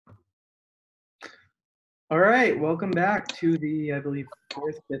All right, welcome back to the, I believe,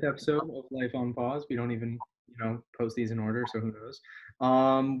 fifth episode of Life on Pause. We don't even, post these in order, so who knows?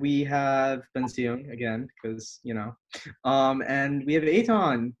 We have Ben Seung again, because, and we have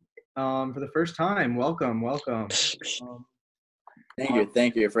Eitan for the first time. Welcome. Um,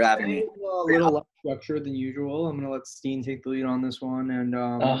 Thank you for having me. a little less structured than usual. I'm going to let Steen take the lead on this one. And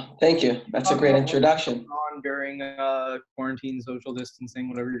Thank you. That's a great introduction. On during quarantine, social distancing,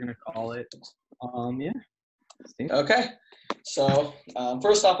 whatever you're going to call it. Yeah. Okay. So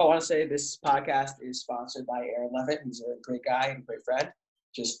first off, I want to say this podcast is sponsored by Aaron Levitt. He's a great guy and a great friend.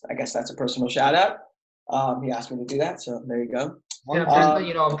 I guess that's a personal shout out. He asked me to do that, so there you go. Yeah, just so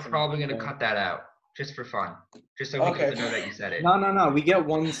you know, I'm probably going to cut that out just for fun. Just so we get to know that you said it. No. We get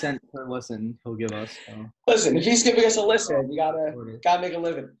 1 cent per listen he'll give us. So. Listen, if he's giving us a listen, you gotta make a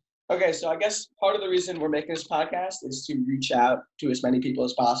living. Okay, so I guess part of the reason we're making this podcast is to reach out to as many people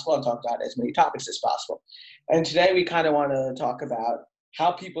as possible and talk about as many topics as possible. And today we kind of want to talk about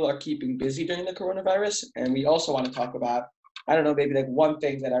how people are keeping busy during the coronavirus. And we also want to talk about, I don't know, maybe like one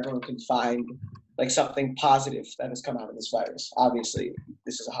thing that everyone can find, like something positive that has come out of this virus. Obviously,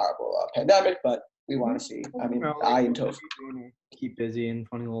 this is a horrible pandemic, but we want to see. I mean, I and Toph. Keep busy and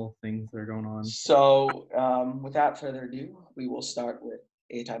funny little things that are going on. So without further ado, we will start with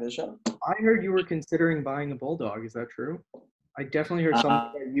Eitan of the show. I heard you were considering buying a bulldog. Is that true? I definitely heard something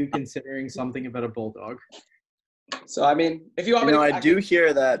about you considering something about a bulldog. So, I mean, if you want me to... I do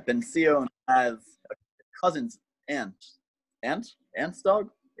hear that Ben Seung has a cousin's aunt's dog?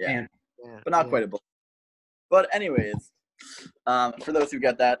 Yeah. But not quite a bulldog. But anyways, for those who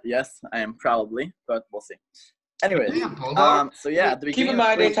get that, yes, I am probably, but we'll see. Anyways, so yeah, at the beginning keep in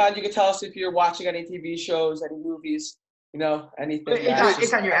mind, Eitan, you can tell us if you're watching any TV shows, any movies, anything.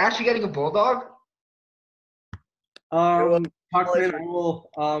 Eitan, you're actually getting a bulldog? Talkman will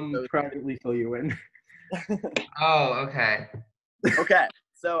privately fill you in. Oh, okay. Okay,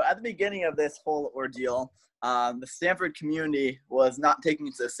 so at the beginning of this whole ordeal, the Stanford community was not taking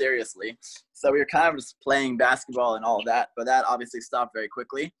it so seriously. So we were kind of just playing basketball and all of that, but that obviously stopped very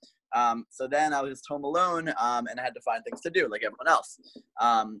quickly. So then I was just home alone, and I had to find things to do like everyone else.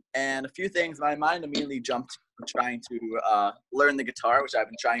 And a few things, my mind immediately jumped to trying to learn the guitar, which I've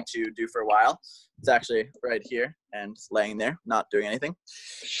been trying to do for a while. It's actually right here and just laying there, not doing anything.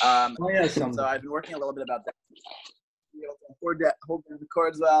 So I've been working a little bit about that. Hold down the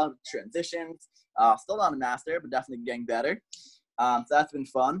chords well, transitions. Still not a master, but definitely getting better. So that's been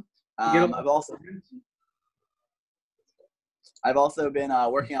fun. I've also been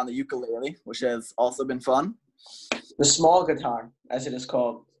working on the ukulele, which has also been fun. The small guitar, as it is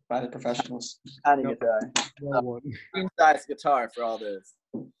called by the professionals. Tiny guitar. Size guitar for all those.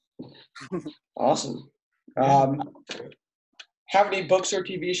 Awesome. Have any books or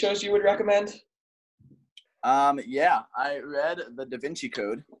TV shows you would recommend? Yeah, I read The Da Vinci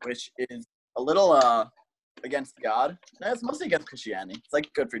Code, which is a little against God. It's mostly against Christianity. It's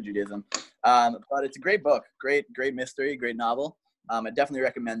like good for Judaism. But it's a great book, great mystery, great novel. I definitely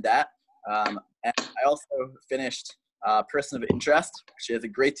recommend that. And I also finished Person of Interest, which is a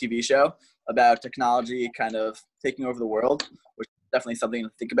great TV show about technology kind of taking over the world, which is definitely something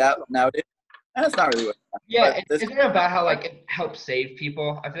to think about nowadays. And it's not really. Yeah, isn't it about how it helps save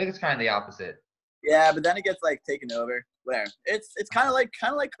people? I feel like it's kind of the opposite. Yeah, but then it gets taken over. Where it's kind of like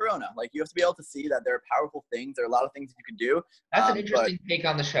Corona. Like you have to be able to see that there are powerful things. There are a lot of things that you can do. That's an interesting take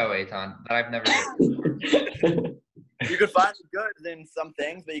on the show, Eitan, that I've never heard. You could find the good in some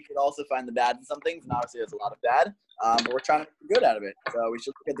things, but you could also find the bad in some things. And obviously, there's a lot of bad. But we're trying to make the good out of it. So we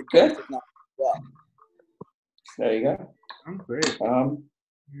should look at the good, if not well. There you go. I'm great. Yeah,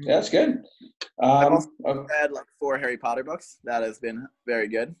 that's good. I've also read 4 Harry Potter books. That has been very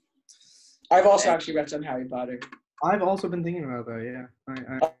good. I've also actually read some Harry Potter. I've also been thinking about that, yeah.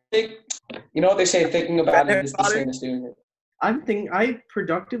 I think, you know what they say, thinking about it is the same as doing it.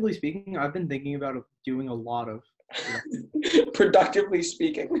 Productively speaking, I've been thinking about doing a lot of. Productively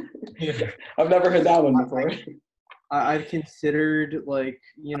speaking. Yeah. I've never heard that one before. I've considered,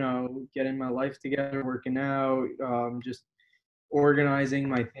 getting my life together, working out, just organizing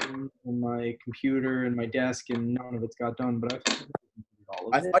my things on my computer and my desk, and none of it's got done, but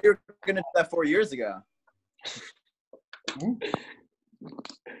I thought you were going to do that 4 years ago.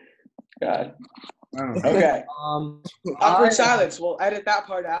 God. I don't know. Okay. Awkward silence. We'll edit that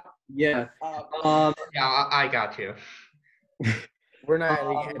part out. Yeah. Yeah, I got you. We're not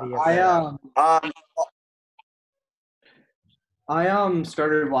editing. I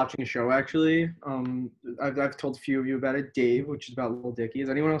started watching a show actually. I've told a few of you about it. Dave, which is about Lil Dicky. Has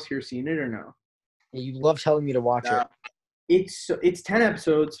anyone else here seen it or no? You love telling me to watch it. It's 10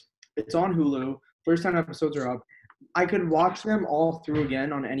 episodes. It's on Hulu. first 10 episodes are up. I could watch them all through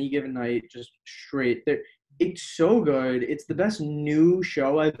again on any given night, just straight. It's so good. It's the best new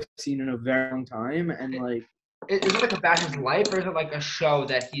show I've seen in a very long time, and like. Is it like about his life, or is it like a show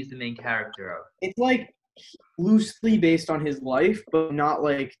that he's the main character of? It's like loosely based on his life, but not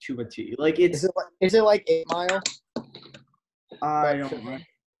like to a T. Like it's. Is it like 8 Mile? I don't know.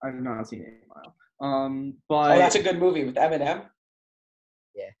 I've not seen 8 Mile. But that's a good movie with Eminem.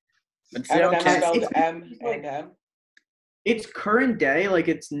 Yeah. Eminem spelled M and M. It's current day. Like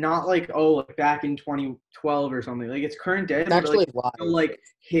it's not like like back in 2012 or something. Like it's current day. It's actually like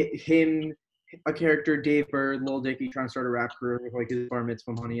him. A character, Dave Bird, Lil Dicky, trying to start a rap career with like his bar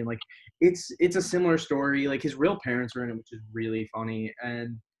mitzvah money, and like it's a similar story. Like his real parents are in it, which is really funny,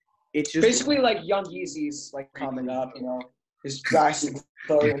 and it's just basically like Young Yeezy's like coming up, his drastic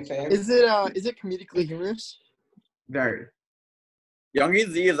story and fame. Is it comedically humorous? Very. Young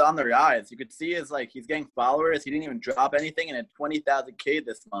Yeezy is on the rise. You could see he's getting followers. He didn't even drop anything, and at 20,000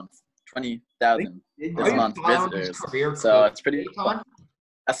 this month, 20,000 this month visitors. So it's pretty.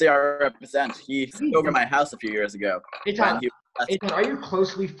 SAR represent. He took over my house a few years ago. Ethan, are you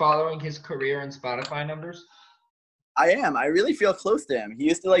closely following his career and Spotify numbers? I am. I really feel close to him. He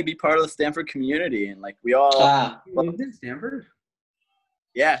used to be part of the Stanford community, and we all lived in Stanford.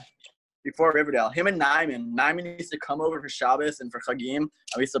 Yeah, before Riverdale. Him and Nyman used to come over for Shabbos and for Chagim. And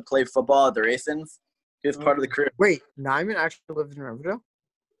we used to play football at the Racins. He was part of the crew. Wait, Nyman actually lived in Riverdale?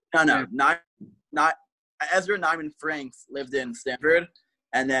 No. Not Ezra Nyman Franks lived in Stanford.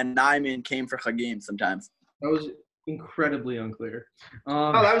 And then Nyman came for Chagim sometimes. That was incredibly unclear.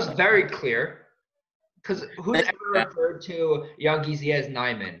 That was very clear. Because who's ever referred to Young Yeezy as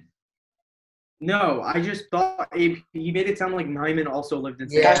Nyman? No, I just thought he made it sound like Nyman also lived in.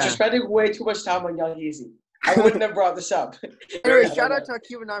 Yeah. Guys, you're spending way too much time on Young Yeezy. I wouldn't have brought this up. Anyway, shout out to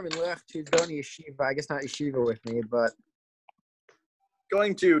Akiva Nyman left, who's going to yeshiva. I guess not yeshiva with me, but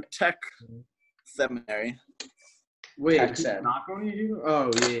going to tech seminary. Wait, not going to you? Oh,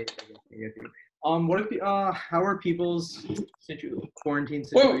 yeah. What if how are people's quarantine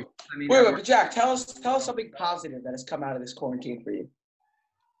situation? Wait, Jack, tell us something positive that has come out of this quarantine for you.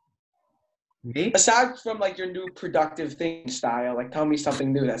 Me? Aside from your new productive thinking style, tell me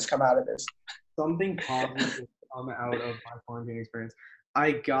something new that's come out of this. Something positive come out of my quarantine experience.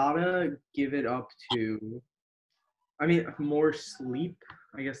 I gotta give it up to, more sleep.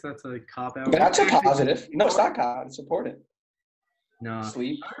 I guess that's a cop-out. That's a positive. No, it's not cop. It's important. No.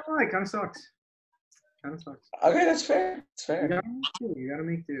 Sleep. I don't know. It kind of sucks. Okay, that's fair. It's fair. You gotta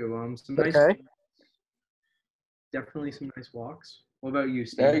make do. Definitely some nice walks. What about you,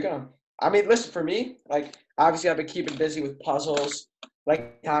 Steve? There you go. Listen, for me, obviously I've been keeping busy with puzzles.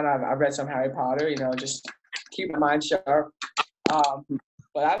 I've read some Harry Potter, just keep my mind sharp. But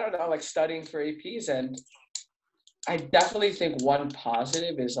I don't know, studying for APs, and I definitely think one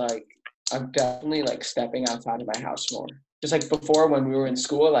positive is I'm definitely stepping outside of my house more. Just before when we were in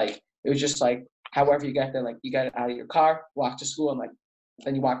school, it was just however you get there, you get out of your car, walk to school, and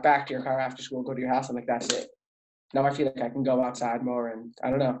then you walk back to your car after school, go to your house, and that's it. Now I feel like I can go outside more, and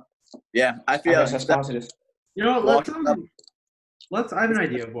I don't know. Yeah, I feel that's positive. Let's. I have an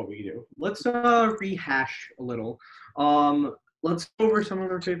idea of what we do. Let's rehash a little. Let's go over some of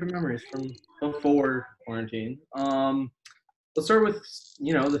our favorite memories from before quarantine. Let's start with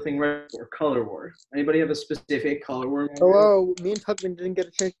the thing right before Color War. Anybody have a specific Color War memory? Hello, me and Tubman didn't get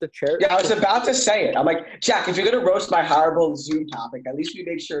a chance to chair. Yeah, I was about to say it. I'm like, Jack, if you're gonna roast my horrible Zoom topic, at least we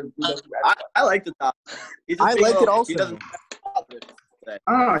make sure we go through everything. I like the topic. I like it also. He doesn't. I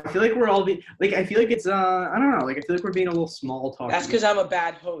don't know. I feel like we're all being I feel like it's I don't know. I feel like we're being a little small talk. That's because I'm a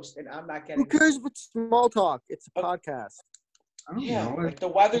bad host and I'm not getting. Who cares with small talk? It's a podcast. I don't know. The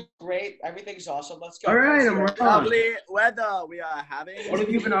weather's great. Everything's awesome. Let's go. All right, lovely weather we are having. What have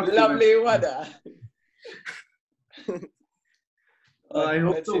you been up to? Lovely weather. I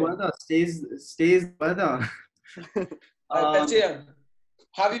hope the weather stays weather. That's it.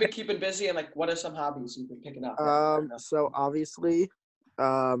 How have you been keeping busy, and what are some hobbies you've been picking up? So obviously,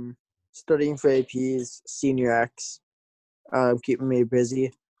 studying for APs, Senior X, keeping me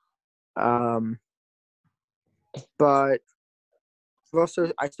busy. But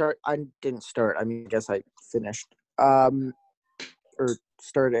also I didn't start. I guess I finished. Or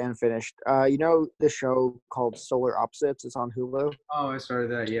started and finished. The show called Solar Opposites? It's on Hulu. Oh, I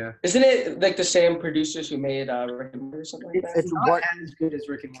started that, yeah. Isn't it the same producers who made Rick and Morty or something like that? It's not as good as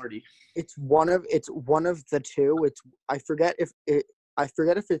Rick and Morty. It's one of the two. I forget if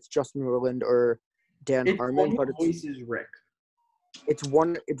it's Justin Roiland or Dan Harmon, but voice is Rick. It's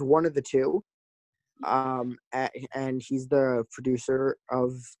one of the two. And he's the producer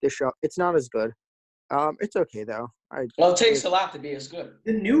of the show. It's not as good. It's okay though. Well, it takes a lot to be as good.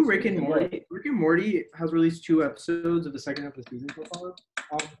 The new Rick and Morty has released 2 episodes of the second half of the season so far.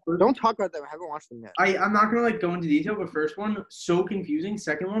 Don't talk about them. I haven't watched them yet. I'm not gonna go into detail, but first one so confusing.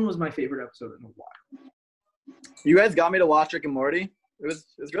 Second one was my favorite episode in a while. You guys got me to watch Rick and Morty. It was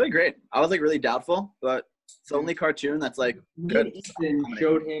really great. I was really doubtful, but it's the only cartoon that's Me good. and Ethan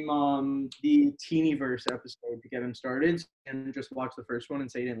showed him the Teenyverse episode to get him started, and just watched the first one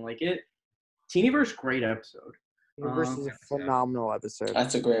and say he didn't like it. Teenyverse, great episode. Universe is a phenomenal episode.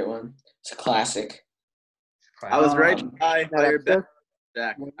 That's a great one. It's a classic. I was right by your episode? bed,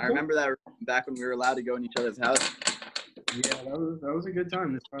 Jack. I remember that back when we were allowed to go in each other's house. Yeah, that was a good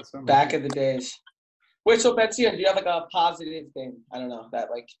time this past summer. Back in the days. Wait, so Betsy, do you have a positive thing? I don't know that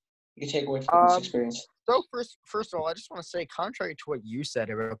you can take away from this experience. So first of all, I just want to say, contrary to what you said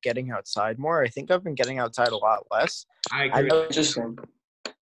about getting outside more, I think I've been getting outside a lot less. I agree.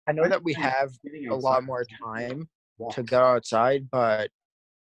 I know that we have a lot more time to go outside, but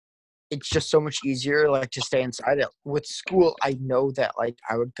it's just so much easier to stay inside. With school, I know that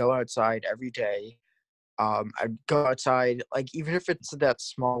I would go outside every day. I'd go outside, even if it's that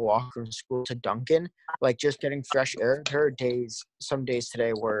small walk from school to Duncan, just getting fresh air. There are some days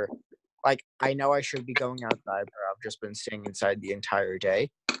today where I know I should be going outside, but I've just been staying inside the entire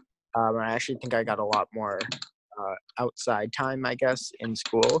day. And I actually think I got a lot more outside time, I guess, in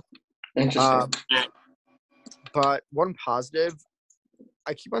school. Interesting. But one positive,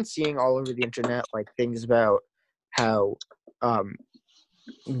 I keep on seeing all over the internet things about how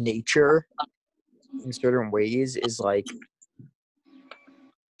nature in certain ways is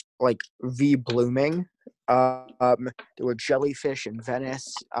blooming. There were jellyfish in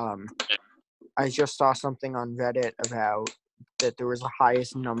Venice. I just saw something on Reddit about that there was the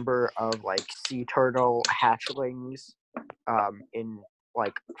highest number of sea turtle hatchlings in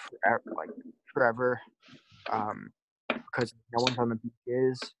forever because no one's on the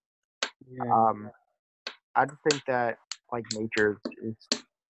beaches. Yeah. I just think that nature is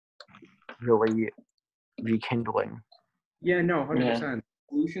really rekindling. Yeah, no, 100%.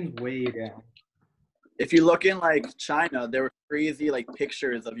 Pollution's way down. If you look in China, there were crazy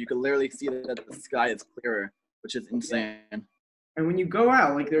pictures of you could literally see that the sky is clearer, which is insane. And when you go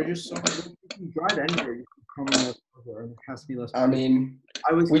out, there are just so many. You can drive anywhere. You can come less over, and it has to be less. I mean,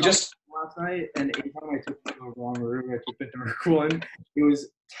 we just last night, and anytime I took the wrong route, I took the dark one. It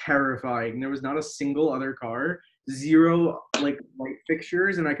was terrifying. There was not a single other car, zero light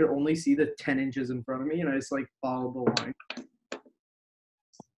fixtures, and I could only see the 10 inches in front of me, and I just followed the line.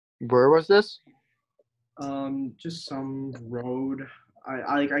 Where was this? Just some road.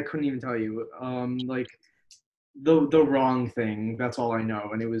 I couldn't even tell you. The wrong thing. That's all I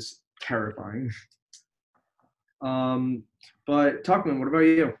know, and it was terrifying. But Tuckman, what about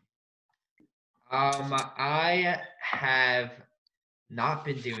you? I have not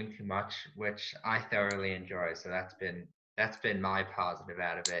been doing too much, which I thoroughly enjoy. So that's been my positive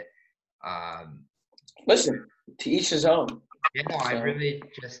out of it. Listen, to each his own. Yeah, no, I really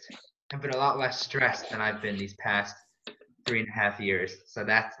just have been a lot less stressed than I've been these past 3.5 years. So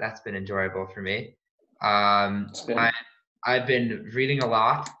that's been enjoyable for me. I've been reading a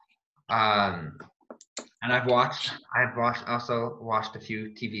lot, and I've also watched a few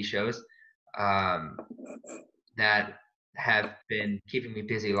TV shows that have been keeping me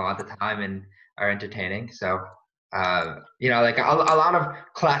busy a lot of the time and are entertaining. So a lot of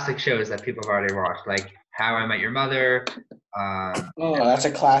classic shows that people have already watched, like How I Met Your Mother. That's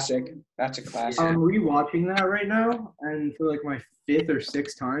a classic. That's a classic. I'm rewatching that right now, and for my 5th or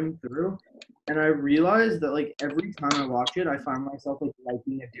 6th time through, and I realized that every time I watch it, I find myself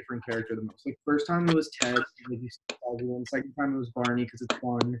liking a different character the most. First time it was Ted, second time it was Barney because it's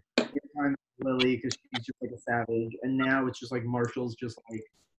fun, third time it was Lily because she's just a savage, and now it's just Marshall's just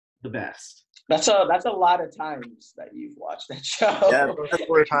the best. That's a lot of times that you've watched that show. Yeah, That's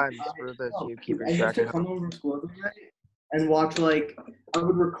 4 times for this. You keep I used track to of. come home from school every day and watch I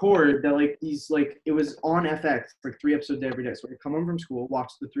would record that these it was on FX 3 episodes every day. So I'd come home from school,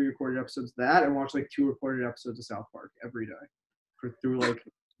 watch the 3 recorded episodes of that, and watch 2 recorded episodes of South Park every day through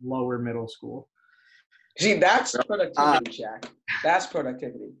lower middle school. See, that's productivity, Jack. That's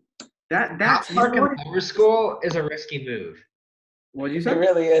productivity. That's Summer school is a risky move. What did you say? It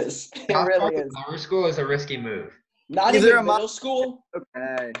really is. It really is. Summer school is a risky move. Not even middle school.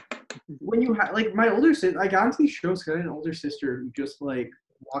 Okay. When you have my older sister, I got into these shows because I had an older sister who just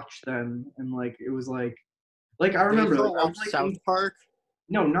watched them, and it was I remember I was, South Park.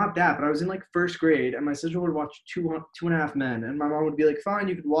 No, not that, but I was in 1st grade, and my sister would watch Two and a Half Men, and my mom would be fine,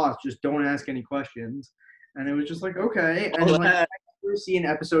 you could watch, just don't ask any questions, and it was just okay, and whenever I see an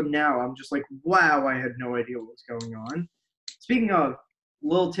episode now, I'm just like, wow, I had no idea what was going on. Speaking of,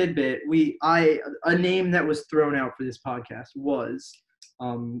 little tidbit, a name that was thrown out for this podcast was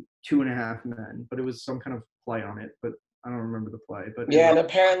 2.5 Men, but it was some kind of play on it, but I don't remember the play. But Yeah, and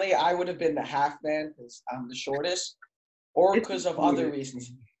apparently I would have been the half man because I'm the shortest, or because of other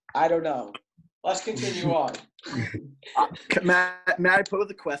reasons. I don't know. Let's continue on. Matt, I pose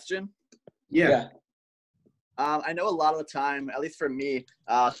a question? Yeah. I know a lot of the time, at least for me,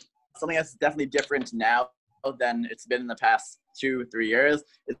 something that's definitely different now than it's been in the past 2-3 years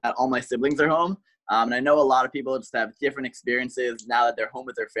is that all my siblings are home. And I know a lot of people just have different experiences now that they're home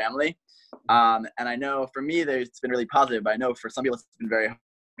with their family. And I know for me, it's been really positive, but I know for some people it's been very hard.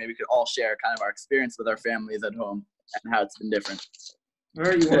 Maybe we could all share kind of our experience with our families at home and how it's been different. All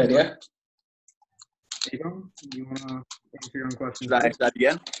right, you Good idea. You want to answer your own question? Should I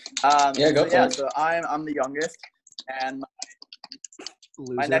begin? Yeah, go for it. So I'm the youngest, and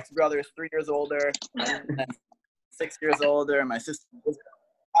my next brother is 3 years older, and 6 years older, and my sister,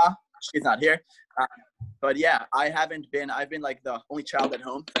 she's not here. But yeah, I've been like the only child at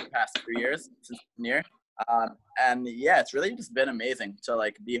home for the past 3 years since I'm here. And yeah, it's really just been amazing to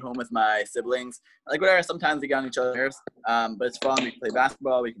like be home with my siblings. Like whatever, sometimes we get on each other's nerves, but it's fun. We can play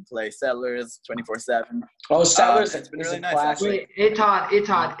basketball, we can play Settlers 24/7. Oh, Settlers, it's been is really a nice. classic. Wait,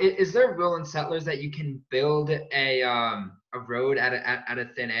 Todd, is there a rule in Settlers that you can build a road out of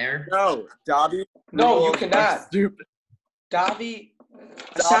thin air? No, Dobby. No, you cannot. Stupid. Davi,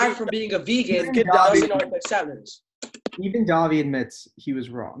 aside from being a vegan, Even doesn't Davi- know how to play Settlers. Even Davi admits he was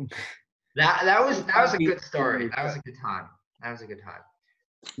wrong. That was a good story. That was a good time.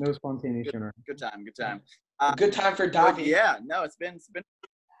 No spontaneous humor. Good time. A good time for But Davi. yeah, no, it's been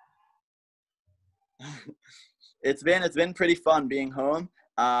it's been pretty fun being home.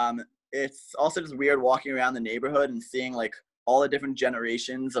 It's also just weird walking around the neighborhood and seeing like all the different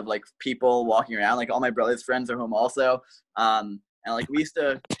generations of like people walking around. Like all my brother's friends are home also. And like we used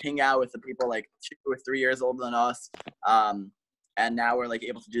to hang out with the people like 2 or 3 years older than us. And now we're like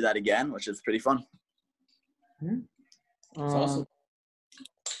able to do that again, which is pretty fun. It's awesome.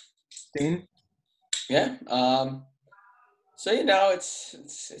 Dean? Yeah. So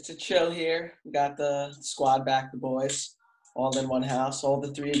it's a chill here. We got the squad back, the boys, all in one house, all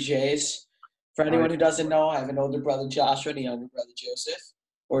the 3 J's. For anyone who doesn't know, I have an older brother Joshua and a younger brother Joseph,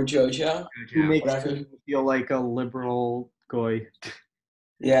 or Jojo. Who makes Whatever. you feel like a liberal goy?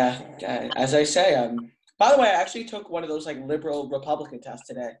 Yeah, as I say, by the way, I actually took one of those like liberal Republican tests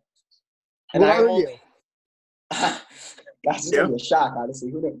today. And What are you? Guys, it's gonna be a shock, honestly.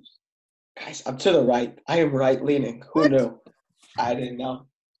 Who knew? Guys, I'm to the right. I am right leaning. Who knew? I didn't know.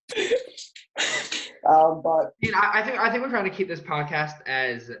 But I think we're trying to keep this podcast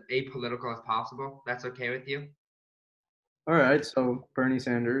as apolitical as possible. That's okay with you? All right, so Bernie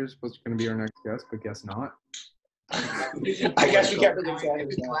Sanders was going to be our next guest, but guess not. I guess we can't really say If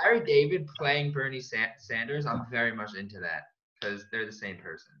it's Larry David playing Bernie Sanders, I'm very much into that because they're the same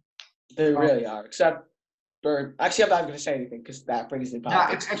person. They really are, except Bern. Actually, I'm not going to say anything because that brings in No,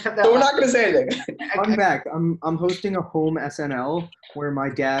 politics. except that So we're not going to say anything. I'm back. I'm hosting a home SNL where my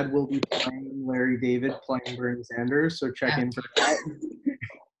dad will be playing Larry David playing Bernie Sanders, so check in for that.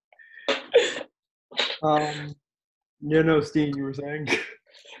 Steen, you were saying?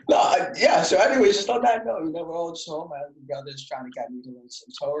 No, yeah. So, anyways, just on that note, we're all just home. My brother's trying to get me to learn some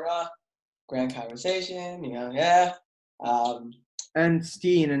Torah, grand conversation. Yeah. And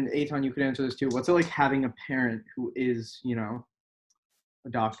Steen and Eitan, you could answer this too. What's it like having a parent who is, a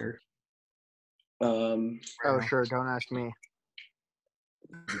doctor? Oh, sure. Don't ask me.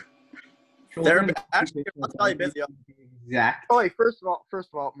 They're actually probably busy. Exact. Oh, wait, first of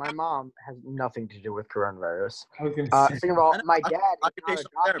all, my mom has nothing to do with coronavirus. I was gonna say. Second of all, my dad is not a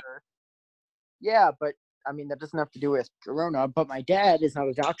Occupational therapist. doctor. Yeah, but I mean that doesn't have to do with corona. But my dad is not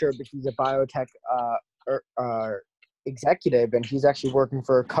a doctor, but he's a biotech executive, and he's actually working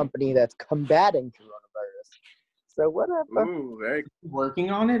for a company that's combating coronavirus. So whatever. Ooh, very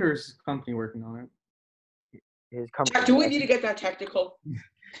Working on it, or is his company working on it? His company. Do we need to get that technical?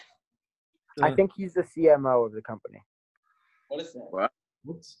 I think he's the CMO of the company. What is that? What?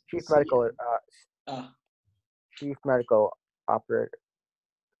 What's Chief medical operator.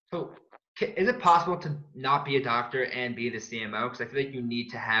 So, is it possible to not be a doctor and be the CMO? Because I feel like you need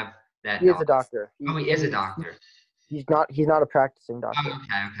to have that. He is a knowledge. doctor. Oh, he is a doctor. He's not a practicing doctor. Oh,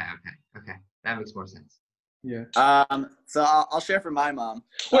 okay. That makes more sense. Yeah. So I'll share for my mom.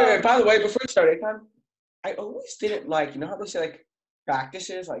 Wait, by the way, before we start, I always didn't like, how they say like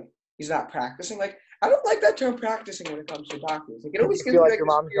practices, like he's not practicing. Like I don't like that term practicing when it comes to doctors. Like it always You gives feel me like your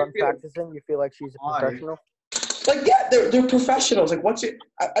this mom's weird done feeling. practicing? You feel like she's a Why? professional? Like, yeah, they're professionals. Like, what's it?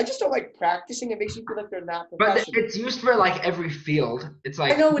 I just don't like practicing. It makes you feel like they're not But professional. it's used for like every field. It's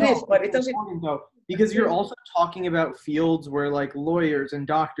like I know it is, No, but it it's doesn't. important, though, because you're also talking about fields where like lawyers and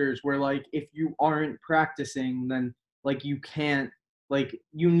doctors where like if you aren't practicing then like you can't like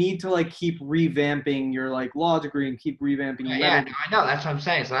you need to like keep revamping your like law degree and keep revamping your yeah, medical. I know. That's what I'm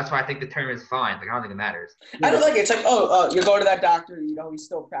saying. So that's why I think the term is fine. Like I don't think it matters. I don't like it. It's like, you're going to that doctor. You know, he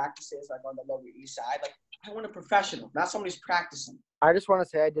still practices like on the Lower East Side. Like, I want a professional, not somebody who's practicing. I just want to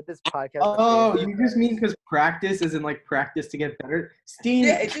say I did this podcast. Oh, you just mean because practice isn't like practice to get better? Steen,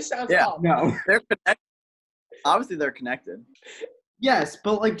 Yeah, it just sounds Yeah. off. no. They're connected. Obviously, they're connected. Yes,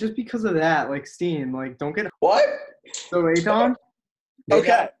 but like just because of that, like Steen, like don't get What? so Aton.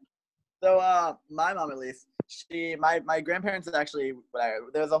 Okay. So, my mom at least, my grandparents actually,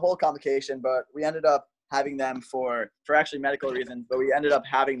 there was a whole complication, but we ended up having them for actually medical reasons, but we ended up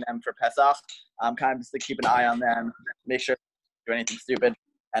having them for Pesach, kind of just to keep an eye on them, make sure they don't do anything stupid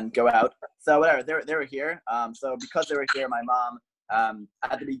and go out. So whatever, they were here. So because they were here, my mom,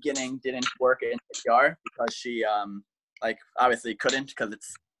 at the beginning didn't work in CPR because she, obviously couldn't because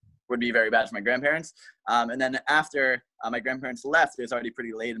would be very bad for my grandparents. And then after my grandparents left, it was already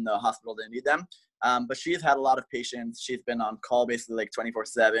pretty late and the hospital didn't need them. But she's had a lot of patients. She's been on call basically like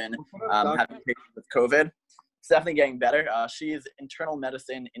 24/7, having patients with COVID. It's definitely getting better. She's internal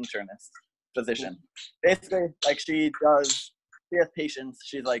medicine internist physician. Basically, like she has patients.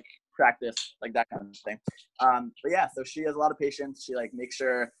 She's like practice, like that kind of thing. But yeah, so she has a lot of patients. She like makes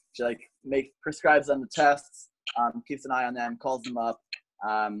sure, she like prescribes them the tests, keeps an eye on them, calls them up.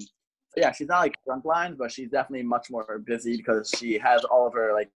 So yeah, she's not like frontline, but she's definitely much more busy because she has all of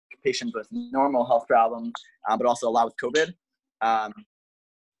her like patients with normal health problems, but also a lot with COVID.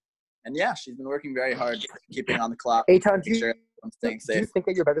 And yeah, she's been working very hard, keeping on the clock, Aton, making sure I'm staying do you safe. think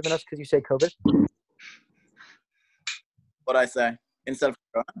that you're better than us because you say COVID? What I say instead of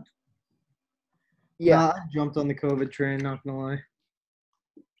Corona. Yeah. Nah, I jumped on the COVID train, not gonna lie.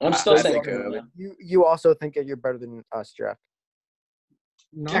 I'm still I saying think, COVID. You also think that you're better than us, Jeff?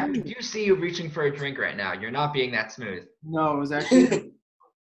 Jack, No, we do see you reaching for a drink right now. You're not being that smooth. no, it was actually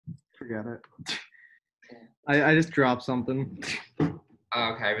forget it. I just dropped something.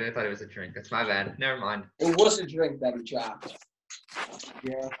 Oh, okay, I really thought it was a drink. That's my bad. Never mind. It was a drink that he dropped.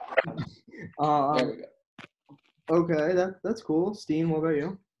 Yeah. There we go. Okay, that's cool. Steen, what about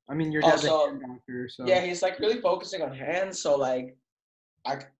you? I mean, your dad's a Also, hand doctor, so Yeah, he's like really focusing on hands. So like,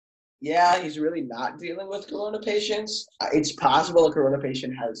 he's really not dealing with corona patients. It's possible a corona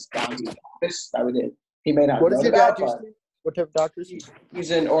patient has gone to the office. That would it. He may not What know does your about, dad do? but Steve? What type of doctor is he? he's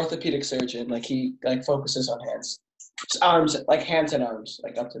an orthopedic surgeon. Like he like focuses on hands, just arms, like hands and arms,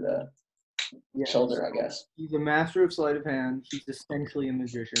 like up to the yeah, shoulder, I so guess. he's a master of sleight of hand. He's essentially a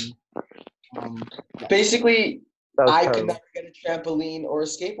magician. Basically, That was I could terrible. never get a trampoline or a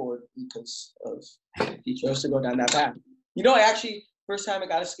skateboard because of he chose to go down that path. You know, I actually first time I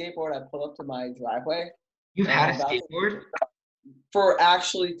got a skateboard, I pulled up to my driveway You've had a about to- skateboard? for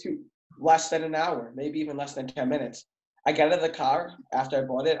actually less than an hour, maybe even less than 10 minutes. I get out of the car after I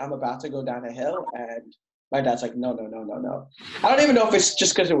bought it. I'm about to go down a hill, and my dad's like, no. I don't even know if it's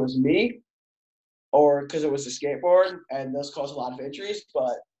just because it was me or because it was a skateboard, and those cause a lot of injuries,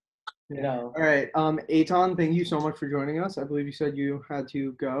 but, you know. All right, Aton, thank you so much for joining us. I believe you said you had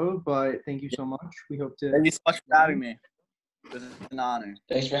to go, but thank you so much. We hope to. Thank you so much for having me. It was an honor.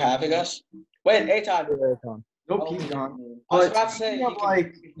 Thanks for having us. Wait, Aton. Aton. Nope, he's gone. I was But about to say, speaking of,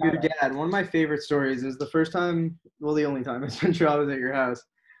 like your dad, one of my favorite stories is the first time, well, the only time essentially I was at your house.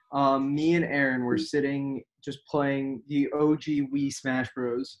 Me and Aaron were sitting just playing the OG Wii Smash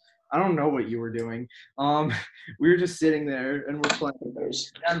Bros. I don't know what you were doing. We were just sitting there and we're playing.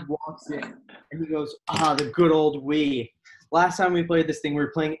 Dad walks in and he goes, the good old Wii. Last time we played this thing, we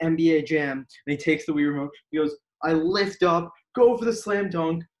were playing NBA Jam, and he takes the Wii remote. He goes, I lift up, go for the slam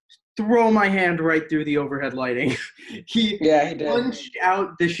dunk, throw my hand right through the overhead lighting. He did. punched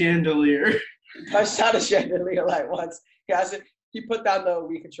out the chandelier. I saw the chandelier light once. He put down the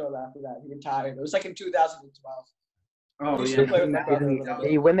Wii controller after that. He retired. It was like in 2012. Oh, He yeah. should play with my brother a little Did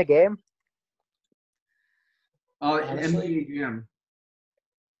bit. he win the game? Honestly? NBA Jam.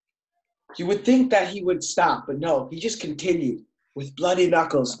 You would think that he would stop, but no, he just continued with bloody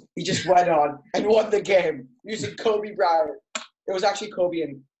knuckles. He just went on and won the game using Kobe Bryant. It was actually Kobe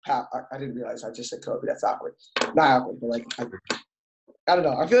and Pat. I didn't realize I just said Kobe. That's awkward. Not awkward, but like, I don't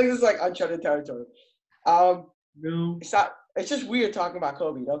know. I feel like this is like uncharted territory. No. It's just weird talking about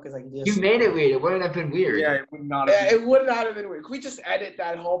Kobe, you know, because like You made it weird. It wouldn't have been weird. Yeah, it would not have. it would not have been weird. Can we just edit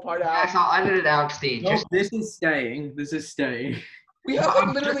that whole part out? Yes, I'll edit it out, Steve. No, Just this is staying. This is staying. We have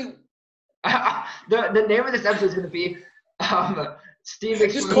like literally The name of this episode is going to be Steve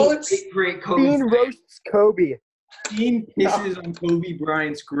makes Just fun call of it great Kobe Dean Bryant. roasts Kobe. Dean pisses on Kobe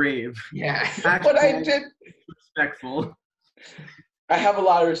Bryant's grave. Yeah. But I did. Respectful. I have a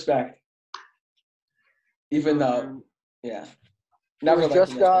lot of respect, even though, yeah. Never It liked was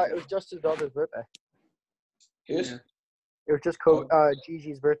him just as it was just his daughter's birthday. Who's? Yeah. It was just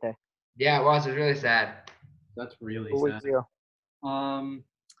Gigi's birthday. Yeah, it was. It was really sad. That's really A week sad. ago.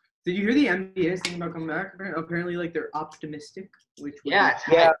 Did you hear the NBA is thinking about coming back? Apparently, like they're optimistic, which would Yeah, be- it's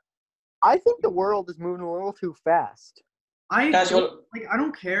Yeah. hype. I think the world is moving a little too fast. That's I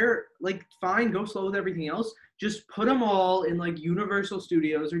don't care. Like, fine, go slow with everything else. Just put them all in like Universal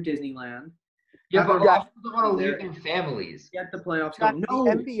Studios or Disneyland. Yeah, but a Yeah. lot of people don't want to leave their families. Get the playoffs Jack, going. the No,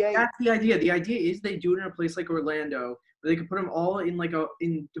 NBA that's the idea. The idea is they do it in a place like Orlando, where they could put them all in like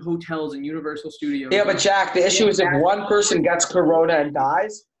in hotels and Universal Studios. Yeah, but Jack, the issue is if one person gets corona and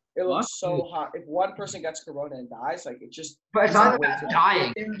dies, it What? looks so hot. If one person gets corona and dies, like it just. But it's not way about too-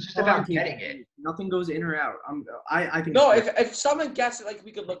 dying. It's just about getting it. Nothing goes in or out. I think. No, it's if someone gets it, like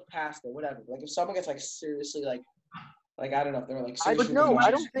we could look past it, whatever. Like if someone gets like seriously like I don't know if they're like I- but seriously. no, like,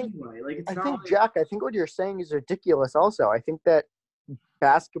 I don't think- anyway. Like it's I not think, like- Jack, I think what you're saying is ridiculous also. I think that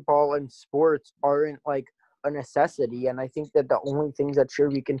basketball and sports aren't like a necessity, and I think that the only things that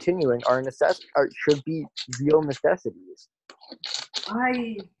should be continuing should be real necessities.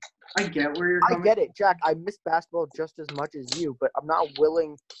 I get where you're I coming. get it, Jack. I miss basketball just as much as you, but I'm not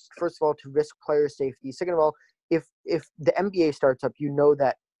willing, first of all, to risk player safety. Second of all, if the NBA starts up, you know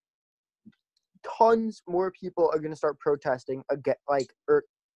that tons more people are going to start protesting again, or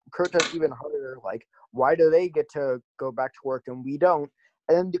protest even harder. Like, why do they get to go back to work and we don't?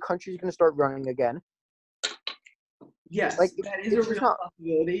 And then the country's going to start running again. Yes, Like, that is it's a real just not-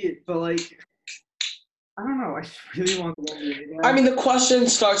 possibility, but like, I don't know. I just really want the NBA. I mean, the question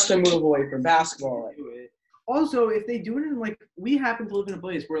starts to move away from basketball. Like, do it. Also, if they do it in like, we happen to live in a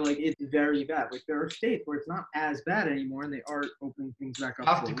place where like it's very bad. Like there are states where it's not as bad anymore, and they are opening things back up.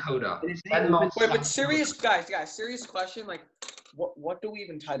 South slowly. Dakota. And if they Send them all open- to wait, but South serious Dakota. guys, serious question. Like, what do we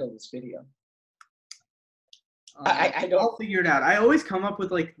even title this video? I don't- I'll figure it out. I always come up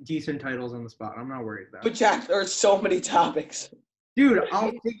with like decent titles on the spot. I'm not worried about But it. Jack, there are so many topics. Dude,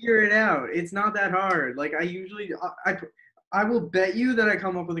 I'll figure it out. It's not that hard. Like I usually, I will bet you that I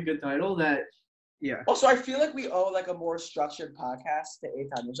come up with a good title. That, yeah. Also, I feel like we owe like a more structured podcast to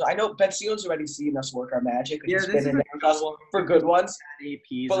A-Time. So I know Ben Seal's already seen us work our magic. Yeah, He's this been is in there with us for good ones.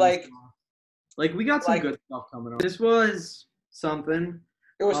 APs. But, and like- stuff. Like we got some like- good stuff coming up. This was something.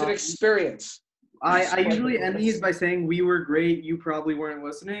 It was an Um, experience. I usually end these by saying we were great. You probably weren't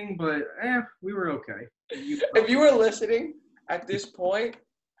listening, but we were okay. If you were listening at this point,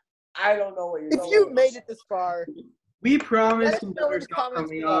 I don't know what you're If doing. you made it this far, We promised Let some us know in better the stuff comments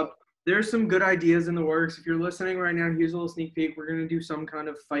coming below. up. There's some good ideas in the works. If you're listening right now, here's a little sneak peek. We're gonna do some kind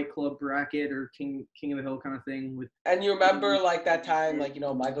of Fight Club bracket or King of the Hill kind of thing with. And you remember like that time, like, you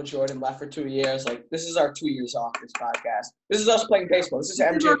know, Michael Jordan left for 2 years. Like, this is our 2 years off this podcast. This is us playing baseball. This is This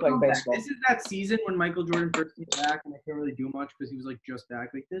is MJ our playing comeback. baseball. This is that season when Michael Jordan first came back, and I can't really do much because he was like just back.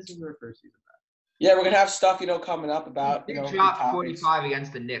 Like this is our first season back. Yeah, we're gonna have stuff, you know, coming up about, you They know, the dropped topics. 45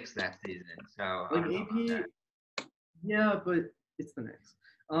 against the Knicks that season. So I Like don't know about AP, that. yeah, but it's the Knicks.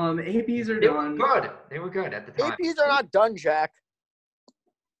 APs are They were done. good. They were good at the time. APs are not done, Jack.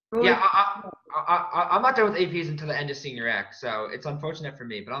 But, Yeah, like, I'm not done with APs until the end of senior X, so it's unfortunate for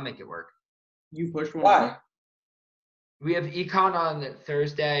me, but I'll make it work. you pushed one. Why? We have econ on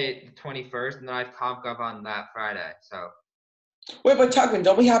Thursday, the 21st, and then I have CompGov on that Friday. So Wait, but Tuckman,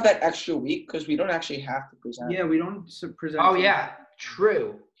 don't we have that extra week? Because we don't actually have to present. Yeah, we don't present. oh yeah,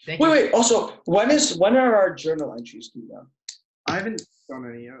 true. Thank Wait, you. wait. Also, when are our journal entries due though? I haven't done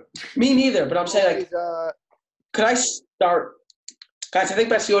any yet. Me neither, but I'm saying, like, Always, could I start? Guys, I think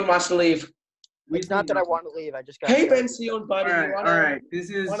Ben Sion wants to leave. it's not that I want to leave. I just got. Hey, Ben Sion, All buddy, right, you all wanna right. This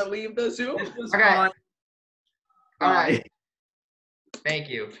is. wanna leave the Zoom? This was Okay. fun. All right. Thank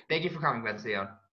you. Thank you for coming, Ben Sion.